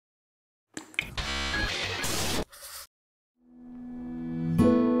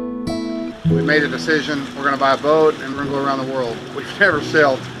We made a decision. We're going to buy a boat and we're going to go around the world. We've never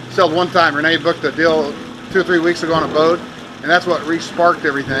sailed. Sailed one time. Renee booked a deal 2 or 3 weeks ago on a boat, and that's what re-sparked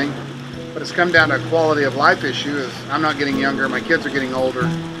everything. But it's come down to a quality of life issue. Is I'm not getting younger, my kids are getting older,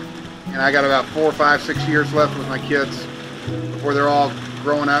 and I got about 4, 5, 6 years left with my kids before they're all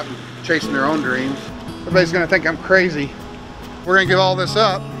growing up and chasing their own dreams. Everybody's going to think I'm crazy. We're going to give all this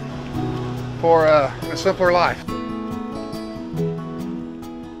up for a simpler life.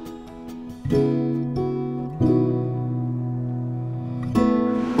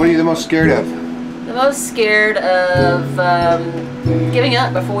 What are you the most scared of? The most scared of giving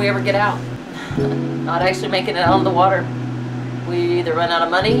up before we ever get out. Not actually making it out on the water. We either run out of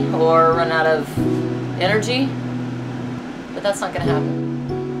money or run out of energy, but that's not going to happen.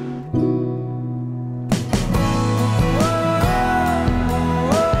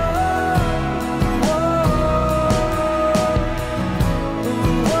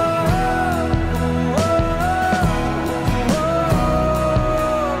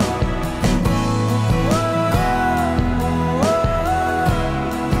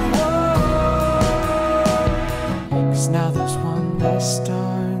 Now there's one less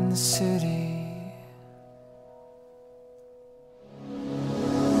star in the city.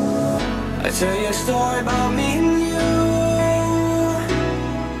 I tell you a story about me and you,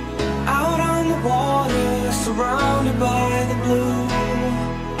 out on the water, surrounded by the blue.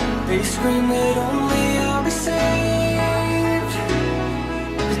 They scream that only I'll be saved.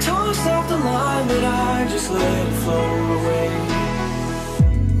 They toss off the line, but I just let it float away.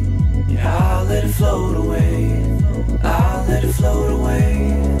 Yeah, I let it float away. I'll let it float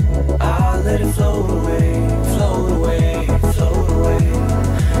away. I'll let it float away. Float away, float away.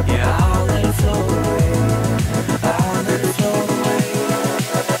 Yeah, I'll let it float away. I'll let it float away.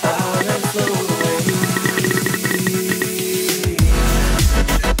 I'll let it float away.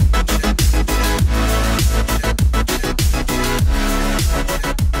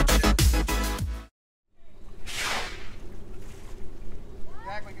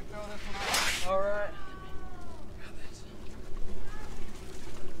 Jack, we can throw this one out. All right.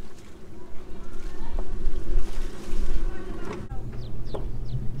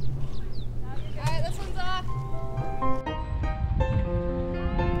 This one's off.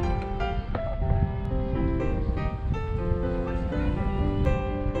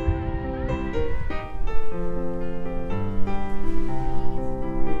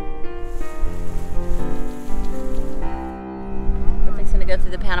 We're fixing to go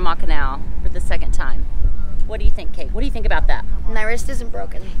through the Panama Canal for the second time. What do you think, Kate? What do you think about that? My wrist isn't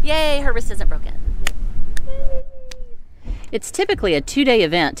broken. Yay, her wrist isn't broken. It's typically a 2-day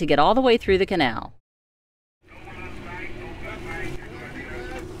event to get all the way through the canal.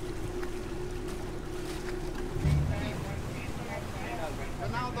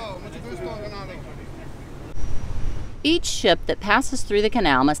 Each ship that passes through the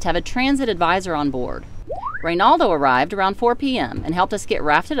canal must have a transit advisor on board. Reynaldo arrived around 4 p.m. and helped us get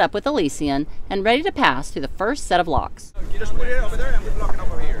rafted up with Elysian and ready to pass through the first set of locks. You just put it over there and we're blocking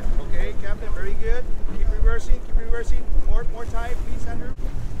over here. Okay, Captain, very good. Keep reversing, keep reversing. More tight, please, Andrew.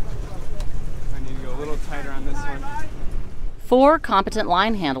 I need to go a little tighter on this one. 4 competent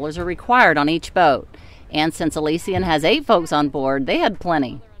line handlers are required on each boat, and since Elysian has 8 folks on board, they had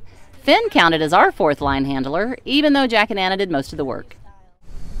plenty. Finn counted as our 4th line handler, even though Jack and Anna did most of the work.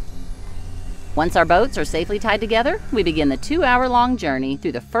 Once our boats are safely tied together, we begin the 2-hour-long journey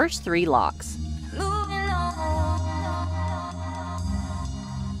through the first 3 locks.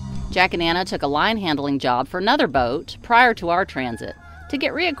 Jack and Anna took a line handling job for another boat prior to our transit to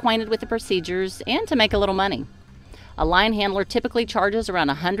get reacquainted with the procedures and to make a little money. A line handler typically charges around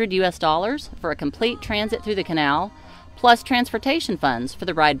 $100 US for a complete transit through the canal, plus transportation funds for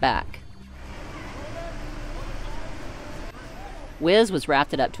the ride back. Wiz was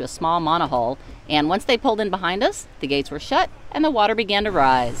rafted up to a small monohull, and once they pulled in behind us, the gates were shut and the water began to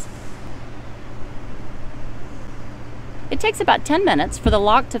rise. It takes about 10 minutes for the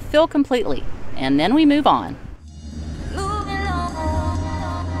lock to fill completely, and then we move on.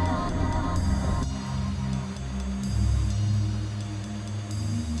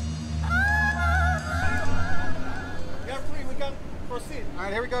 Jeff, please, we can proceed. All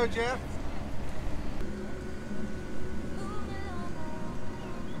right, here we go, Jeff.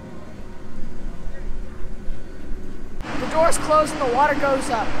 The doors close and the water goes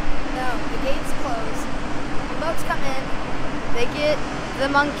up. No, the gates close. The boats come in. They get the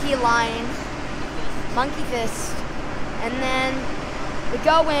monkey line, monkey fist, and then we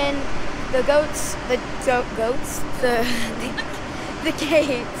go in. The gates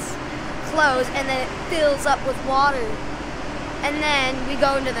close, and then it fills up with water. And then we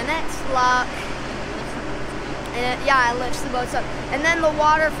go into the next lock. And yeah, it lifts the boats up. And then the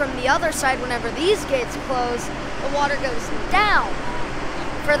water from the other side, whenever these gates close, the water goes down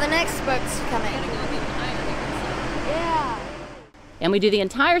for the next boats to come in. Yeah. And we do the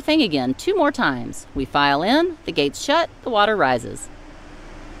entire thing again 2 more times. We file in, the gates shut, the water rises.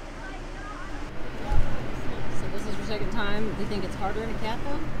 So this is your second time. Do you think it's harder in a cat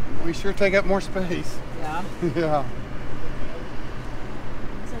though? We sure take up more space. Yeah. Yeah.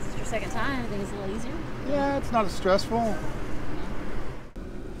 Since it's your second time, I think it's a little easier. Yeah, it's not as stressful.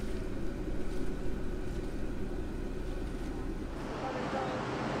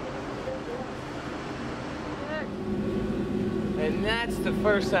 And that's the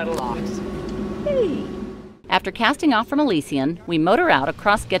first set of locks. After casting off from Elysian, we motor out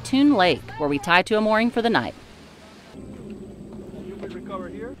across Gatun Lake, where we tie to a mooring for the night. You can recover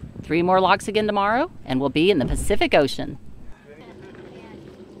here. 3 more locks again tomorrow, and we'll be in the Pacific Ocean.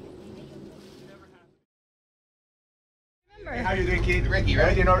 How you doing, kid? Ricky,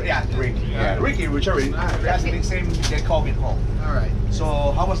 right? You know, yeah, Ricky. Yeah, Ricky, whichever. That's the same. They call me home. All right. So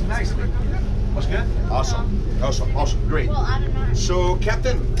how was it nice? Was good? Awesome. Great. So,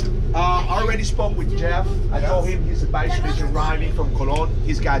 Captain, I already spoke with Jeff. I told him his advisor is arriving from Colon.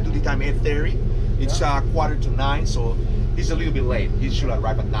 He's got duty time 8:30. It's 8:45, so he's a little bit late. He should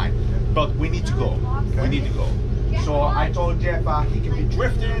arrive at 9. But we need to go. We need to go. So I told Jeff he can be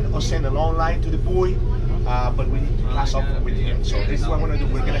drifting or send a long line to the buoy. But we need to cast off with him. So this is what I'm gonna do.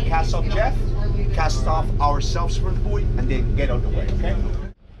 We're gonna cast off Jeff, cast off ourselves from the buoy, and then get on the way, okay?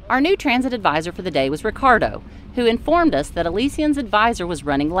 Our new transit advisor for the day was Ricardo, who informed us that Elysian's advisor was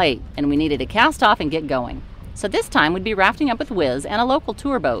running late and we needed to cast off and get going. So this time we'd be rafting up with Wiz and a local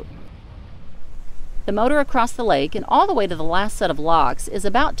tour boat. The motor across the lake and all the way to the last set of locks is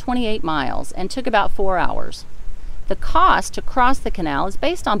about 28 miles and took about 4 hours. The cost to cross the canal is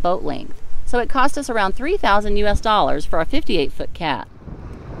based on boat length, so it cost us around $3,000 US for a 58-foot cat.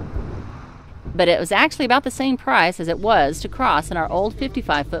 But it was actually about the same price as it was to cross in our old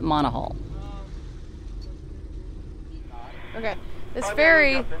 55-foot monohull. Okay, this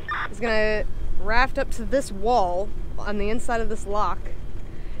ferry is gonna raft up to this wall on the inside of this lock,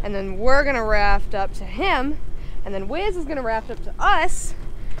 and then we're gonna raft up to him, and then Wiz is gonna raft up to us,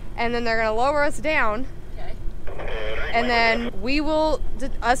 and then they're gonna lower us down. And then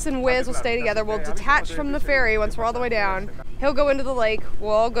us and Wiz will stay together. We'll detach from the ferry once we're all the way down. He'll go into the lake.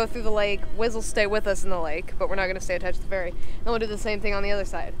 We'll all go through the lake. Wiz will stay with us in the lake, but we're not going to stay attached to the ferry. And we'll do the same thing on the other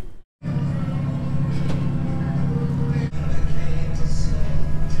side.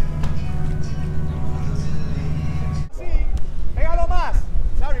 Sí, pégalo más.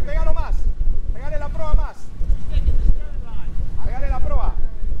 Larry, pégalo más. Pégale la proa más. Pégale la proa.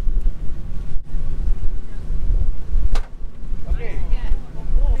 Okay.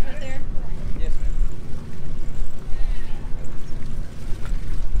 Yes, ma'am.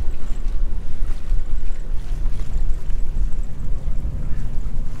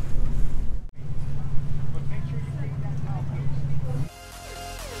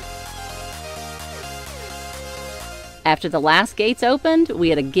 After the last gates opened, we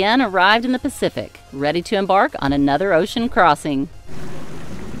had again arrived in the Pacific, ready to embark on another ocean crossing.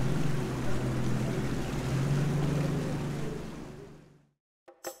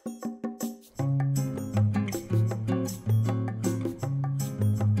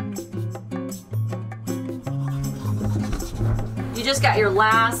 You just got your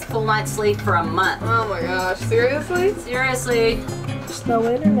last full night's sleep for a month. Oh my gosh, seriously? Seriously. Slow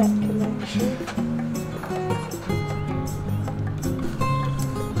internet connection.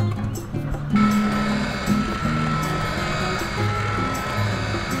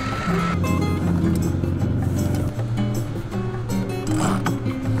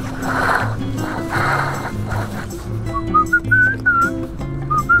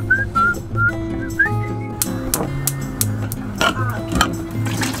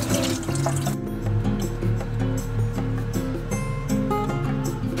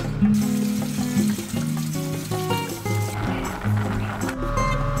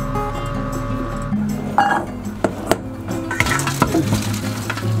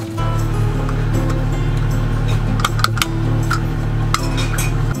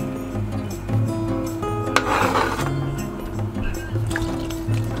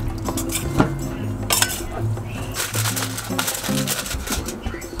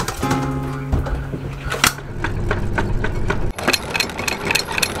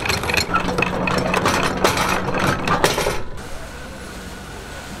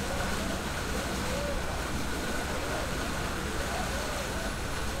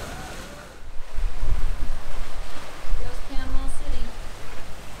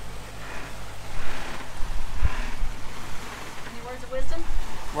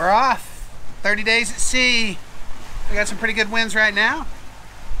 We're off. 30 days at sea. We got some pretty good winds right now.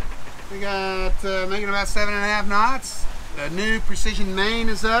 We got making about 7.5 knots. The new Precision main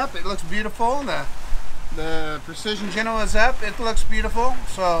is up. It looks beautiful. The Precision Genoa is up. It looks beautiful.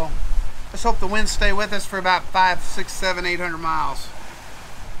 So let's hope the winds stay with us for about 5, 6, 7, 800 miles.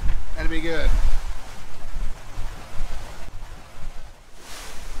 That'd be good.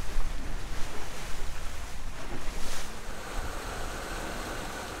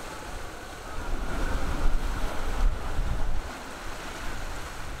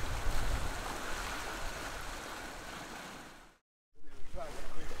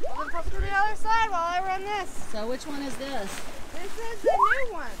 So which one is this? This is the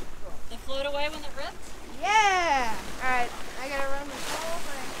new one. The float away when it ripped? Yeah. All right, I gotta run this whole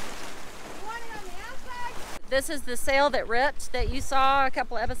thing. Want it on the outside? This is the sail that ripped that you saw a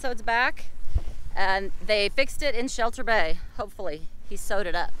couple episodes back. And they fixed it in Shelter Bay, hopefully. He sewed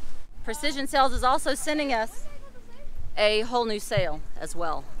it up. Precision Sails is also sending us a whole new sail as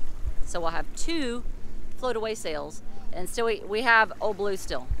well. So we'll have 2 float away sails. And still we have Old Blue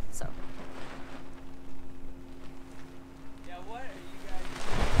still, so.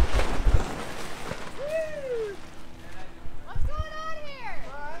 What's going on here?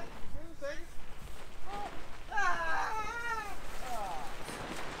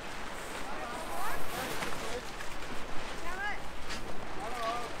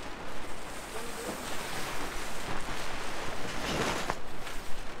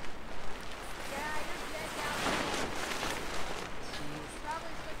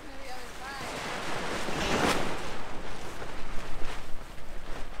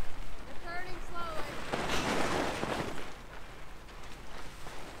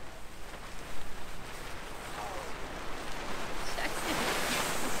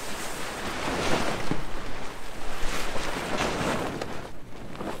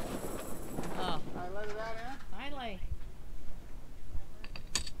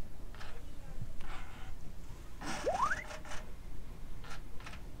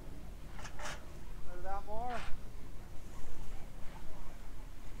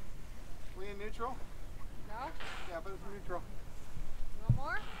 Neutral? No? Yeah, put it in neutral. You want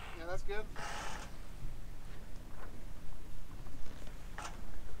more? Yeah, that's good.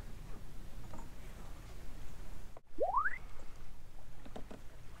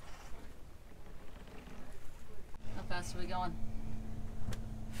 How fast are we going?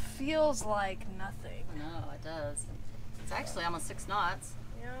 Feels like nothing. No, it does. It's actually almost 6 knots.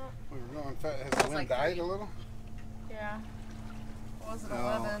 Yeah. We were going fast. Has the wind like died 3. a little? Yeah. Was it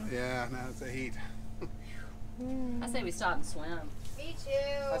Oh, 11? yeah, now it's the heat. I say we stop and swim. Me too.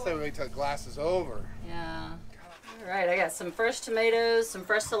 I say we wait till the glass is over. Yeah. All right, I got some fresh tomatoes, some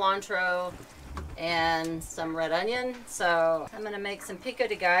fresh cilantro, and some red onion. So I'm gonna make some pico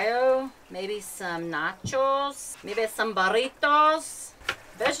de gallo, maybe some nachos, maybe some burritos.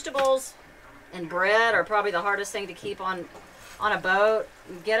 Vegetables and bread are probably the hardest thing to keep on a boat.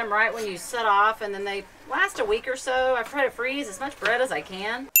 Get them right when you set off, and then they last a week or so. I try to freeze as much bread as I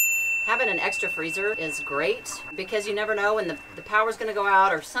can. Having an extra freezer is great because you never know when the power's going to go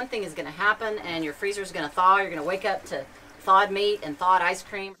out or something is going to happen and your freezer's going to thaw. You're going to wake up to thawed meat and thawed ice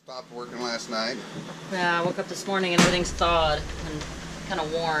cream. Stopped working last night. Yeah, I woke up this morning and everything's thawed and kind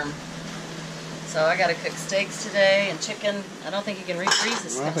of warm. So I got to cook steaks today and chicken. I don't think you can refreeze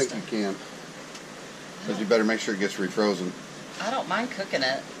this I don't kind of think stuff. you can. Because you better make sure it gets refrozen. I don't mind cooking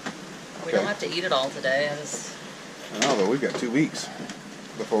it. We don't have to eat it all today. I know, but we've got 2 weeks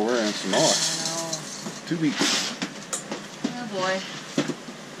before we're in some more. I know. 2 weeks. Oh boy.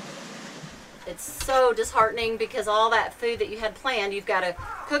 It's so disheartening because all that food that you had planned, you've got to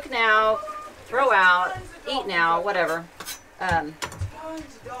cook now, throw out, eat now, whatever.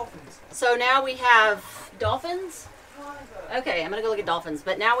 So now we have dolphins. Okay, I'm going to go look at dolphins.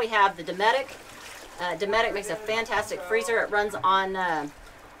 But now we have the Dometic. Dometic makes a fantastic freezer. It runs on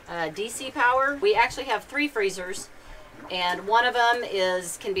DC power. We actually have 3 freezers. And one of them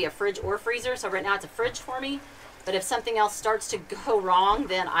can be a fridge or freezer. So right now it's a fridge for me. But if something else starts to go wrong,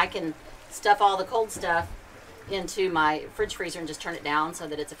 then I can stuff all the cold stuff into my fridge freezer and just turn it down so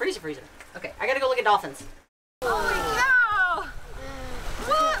that it's a freezer. Okay, I gotta go look at dolphins. Holy cow!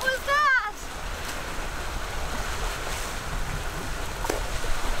 What was that?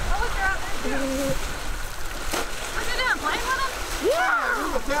 Oh, look, they're out there too. Look at them, playing with them? Yeah!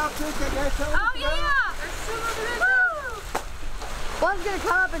 Oh, yeah! There's some over there too. One's gonna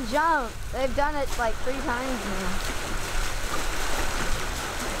come up and jump. They've done it like 3 times now.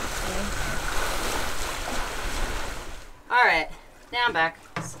 All right, now I'm back.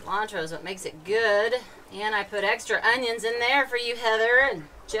 Cilantro is what makes it good. And I put extra onions in there for you, Heather, and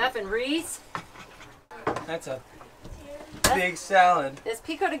Jeff and Reese. That's a big salad. It's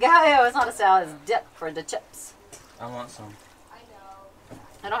pico de gallo. It's not a salad. It's dip for the chips. I want some.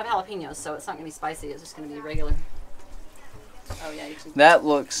 I don't have jalapenos, so it's not going to be spicy. It's just going to be regular. Oh, yeah. You can... That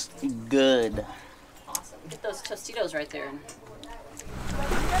looks good. Awesome. Get those Tostitos right there.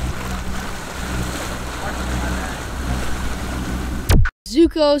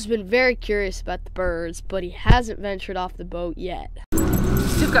 Zuko's been very curious about the birds, but he hasn't ventured off the boat yet.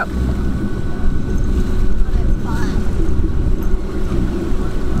 Zuko.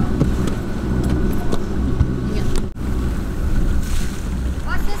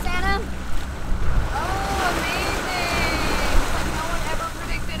 Watch this, Anna. Oh, amazing! Like no one ever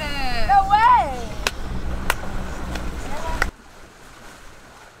predicted it. No way.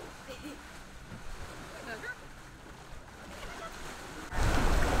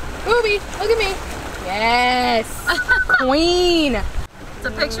 Booby, look at me. Yes. Queen. It's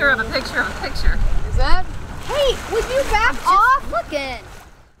a picture of a picture of a picture. Is that? Hey, would you back off? Looking.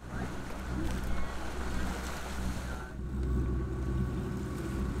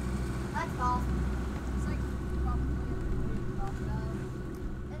 That's all. It's like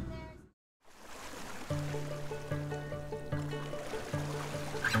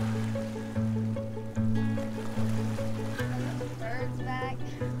birds back.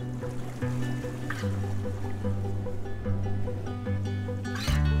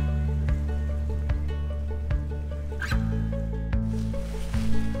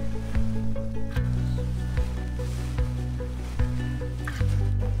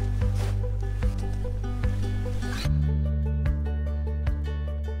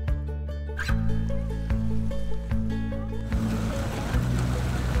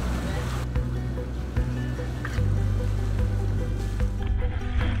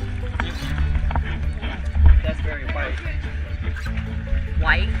 That's very white.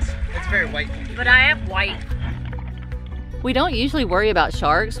 White. It's very white. But I have white. We don't usually worry about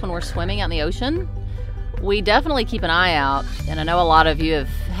sharks when we're swimming out in the ocean. We definitely keep an eye out, and I know a lot of you have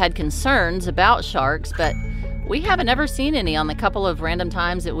had concerns about sharks, but we haven't ever seen any on the couple of random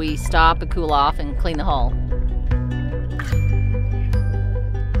times that we stop and cool off and clean the hull.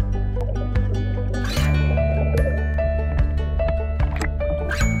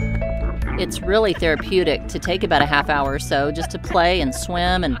 It's really therapeutic to take about a half hour or so just to play and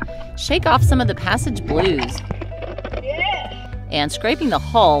swim and shake off some of the passage blues. And scraping the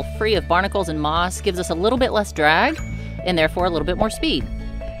hull free of barnacles and moss gives us a little bit less drag and therefore a little bit more speed.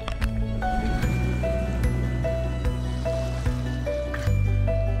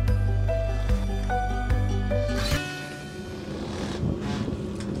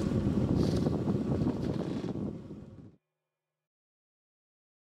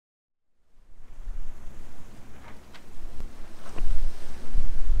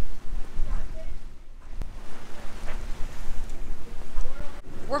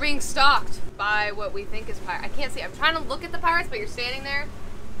 We're being stalked by what we think is pirates. I can't see. I'm trying to look at the pirates, but you're standing there.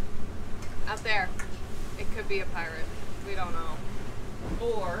 Out there. It could be a pirate. We don't know.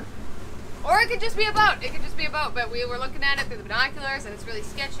 Or it could just be a boat. It could just be a boat, but we were looking at it through the binoculars, and it's really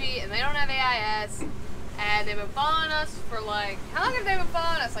sketchy, and they don't have AIS, and they've been following us for like, how long have they been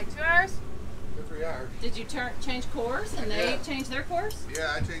following us? Like 2 hours? 2 or 3 hours. Did you change course and they changed their course?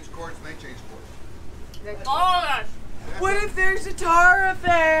 Yeah, I changed course and they changed course. They followed us. What if there's Zatara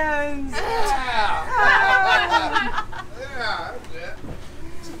fans? Yeah, that's it.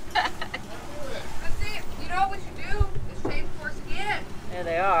 Let's see. You know what we should do? Is change course again. There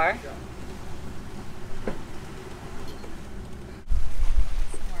they are.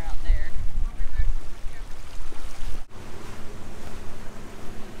 Somewhere out there.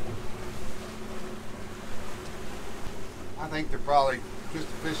 I think they're probably just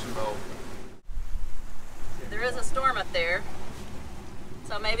a fishing boat. There is a storm up there.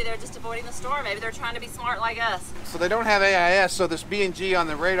 So maybe they're just avoiding the storm. Maybe they're trying to be smart like us. So they don't have AIS, so this B&G on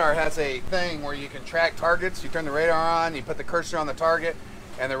the radar has a thing where you can track targets. You turn the radar on, you put the cursor on the target,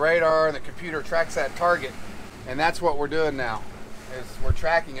 and the radar and the computer tracks that target. And that's what we're doing now, is we're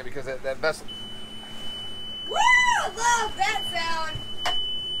tracking it because that vessel... Woo! Love that sound.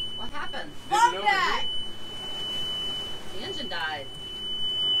 What happened? Love that. The engine died.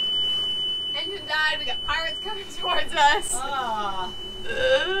 Engine died. We got pirates coming towards us. Ah.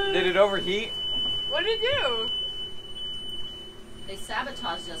 Did it overheat? What did it do? They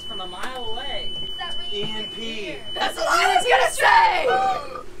sabotaged us from a mile away. EMP. That's what I was gonna say.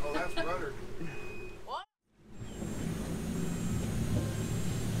 Oh, that's rudder.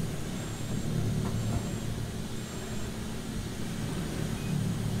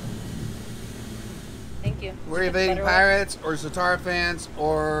 Thank Thank you. We're evading pirates or Zatara fans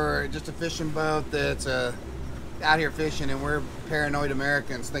or just a fishing boat that's out here fishing, and we're paranoid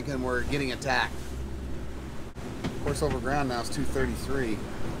Americans thinking we're getting attacked. Course over ground now is 233.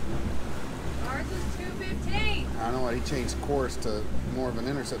 Ours is 215. I don't know what, he changed course to more of an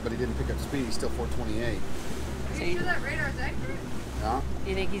intercept, but he didn't pick up speed. He's still 428. Are you sure that radar's accurate? Yeah. Do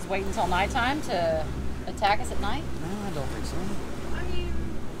you think he's waiting until nighttime to attack us at night? No, I don't think so. I mean,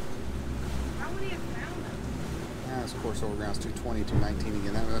 how would he have found us? Yeah, his course over ground is 220, 219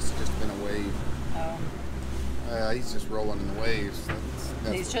 again. That must have just been a wave. Oh. He's just rolling in the waves.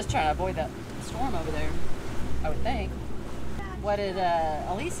 That's He's just trying to avoid that storm over there, I would think. What did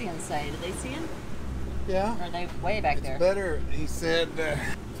Elysians say? Did they see him? Yeah. Or are they way back there? It's better, he said,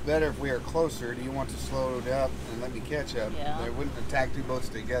 it's better if we are closer. Do you want to slow it up and let me catch up? Yeah. They wouldn't attack two boats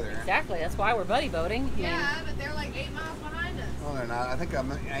together. Exactly. That's why we're buddy boating. Yeah, but they're like 8 miles behind us. Well, they're not. I think I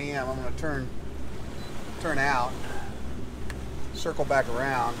am. I'm going to turn out, circle back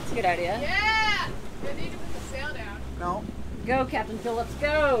around. That's a good idea. Yeah! They need to put the sail down. No. Go, Captain Phillips,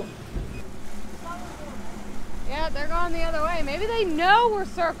 go! Yeah, they're going the other way. Maybe they know we're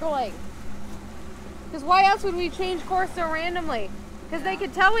circling. Because why else would we change course so randomly? Because they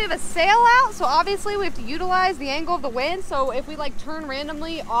could tell we have a sail out, so obviously we have to utilize the angle of the wind. So if we like turn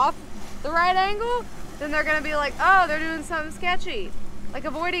randomly off the right angle, then they're gonna be like, oh, they're doing something sketchy, like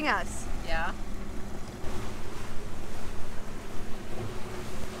avoiding us. Yeah.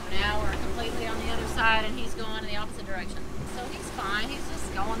 Now we're completely on the other side and he's going in the opposite direction. So he's fine, he's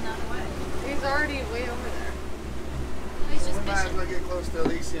just going that way. He's already way over there. He's just We might as well get close to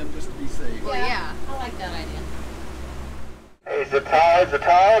Elysium just to be safe. Well, yeah. I like that idea. Hey,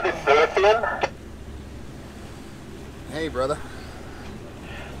 Zatara, this is Elysium. Hey, brother.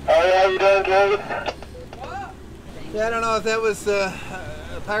 Hey, how you doing, David? Yeah, I don't know if that was a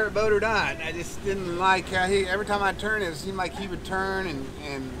pirate boat or not. I just didn't like how every time I turned, it seemed like he would turn and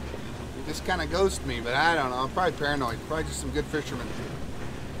just kind of ghost me, but I don't know. I'm probably paranoid. Probably just some good fishermen.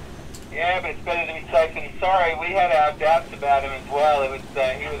 Yeah, but it's better to be safe than sorry. We had our doubts about him as well. It was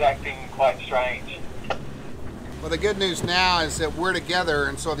he was acting quite strange. Well, the good news now is that we're together,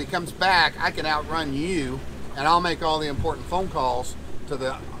 and so if he comes back, I can outrun you, and I'll make all the important phone calls to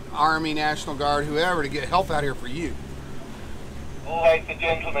the Army, National Guard, whoever, to get help out here for you. Always the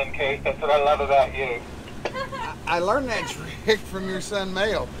gentleman, Keith. That's what I love about you. I learned that trick from your son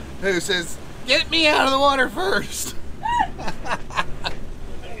Mayo, who says, "Get me out of the water first."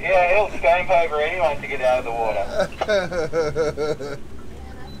 Yeah, he'll stamp over anyone to get out of the water.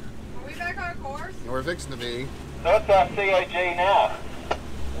 Are we back on course? We're fixing to be. So what's our COG now?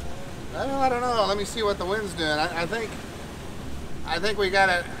 I don't know. Let me see what the wind's doing. I think we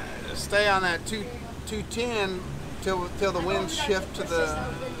gotta stay on that 210 till the winds shift to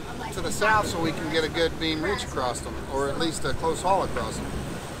the south, so we can get a good beam reach across them, or at least a close haul across them.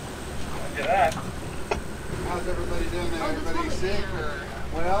 Look at that. How's everybody doing there? Everybody sick or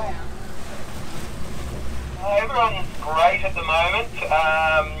well? Everyone's great at the moment.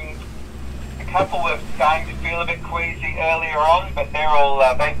 A couple were starting to feel a bit queasy earlier on, but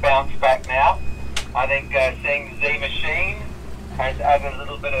they've bounced back now. I think seeing the Z machine has added a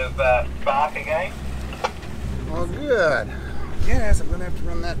little bit of spark again. Well, good. Yes, I'm going to have to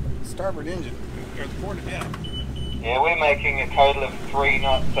run that starboard engine. Or the port, yeah. Yeah, we're making a total of 3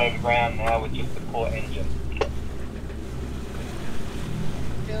 knots over ground now with just the port engine.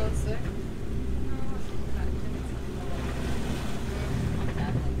 Feeling sick?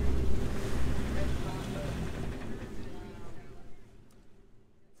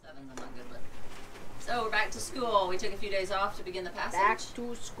 So we're back to school. We took a few days off to begin the passage. Back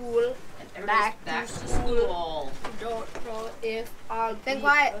to school. Everybody's back to school. Don't know if I'll Think be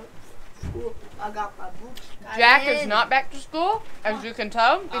quiet. at school. I got my boots. Jack is not back to school, as you can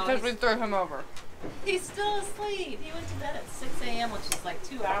tell, because we threw him over. He's still asleep. He went to bed at 6 a.m., which is like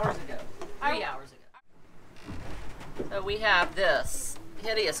 2 hours ago. 3 hours ago. So we have this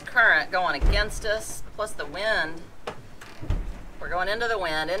hideous current going against us, plus the wind. We're going into the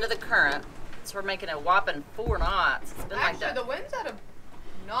wind, into the current. So we're making a whopping 4 knots. It's been like that. The wind's at a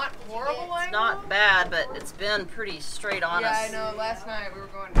not horrible angle. It's not bad, but it's been pretty straight on us. Yeah, I know. Last night we were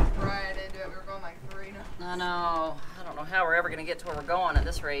going right into it. We were going like 3 knots. I know. I don't know how we're ever going to get to where we're going at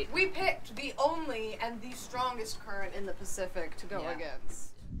this rate. We picked the only and the strongest current in the Pacific to go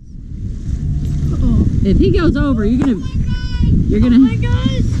against. If he goes over, you're gonna. Oh my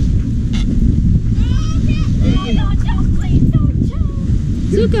gosh!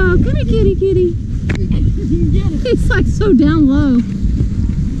 Zuko, come here, kitty. He's like so down low.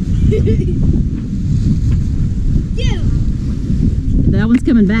 That one's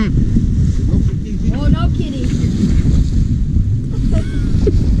coming back. Oh no, kitty.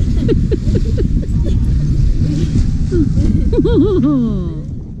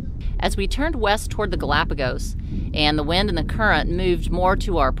 As we turned west toward the Galapagos and the wind and the current moved more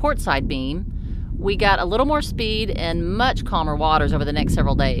to our port side beam, we got a little more speed and much calmer waters over the next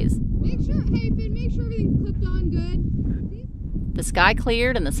several days. Make sure, hey Finn, make sure everything's clipped on good. The sky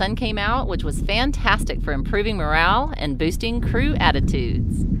cleared and the sun came out, which was fantastic for improving morale and boosting crew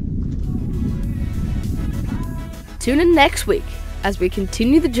attitudes. Tune in next week as we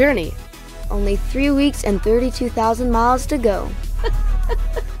continue the journey. Only 3 weeks and 32,000 miles to go.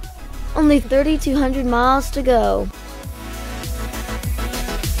 Only 3,200 miles to go.